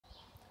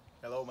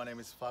Hello, my name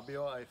is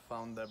Fabio. I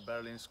found the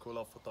Berlin School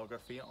of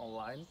Photography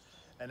online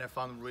and I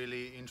found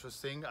really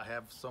interesting. I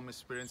have some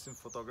experience in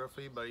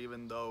photography, but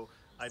even though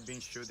I've been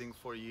shooting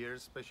for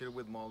years, especially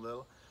with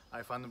model,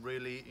 I found it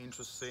really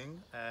interesting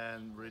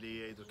and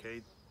really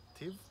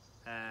educative.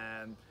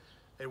 And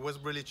it was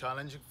really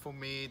challenging for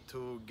me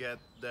to get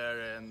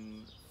there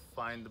and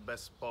find the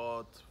best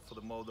spot for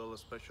the model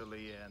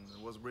especially, and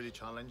it was really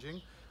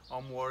challenging.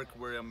 Homework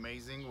were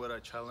amazing where I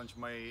challenged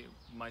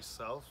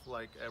myself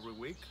like every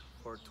week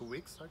for 2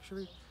 weeks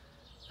actually,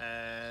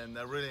 and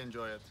I really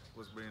enjoy it. It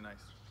was really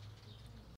nice.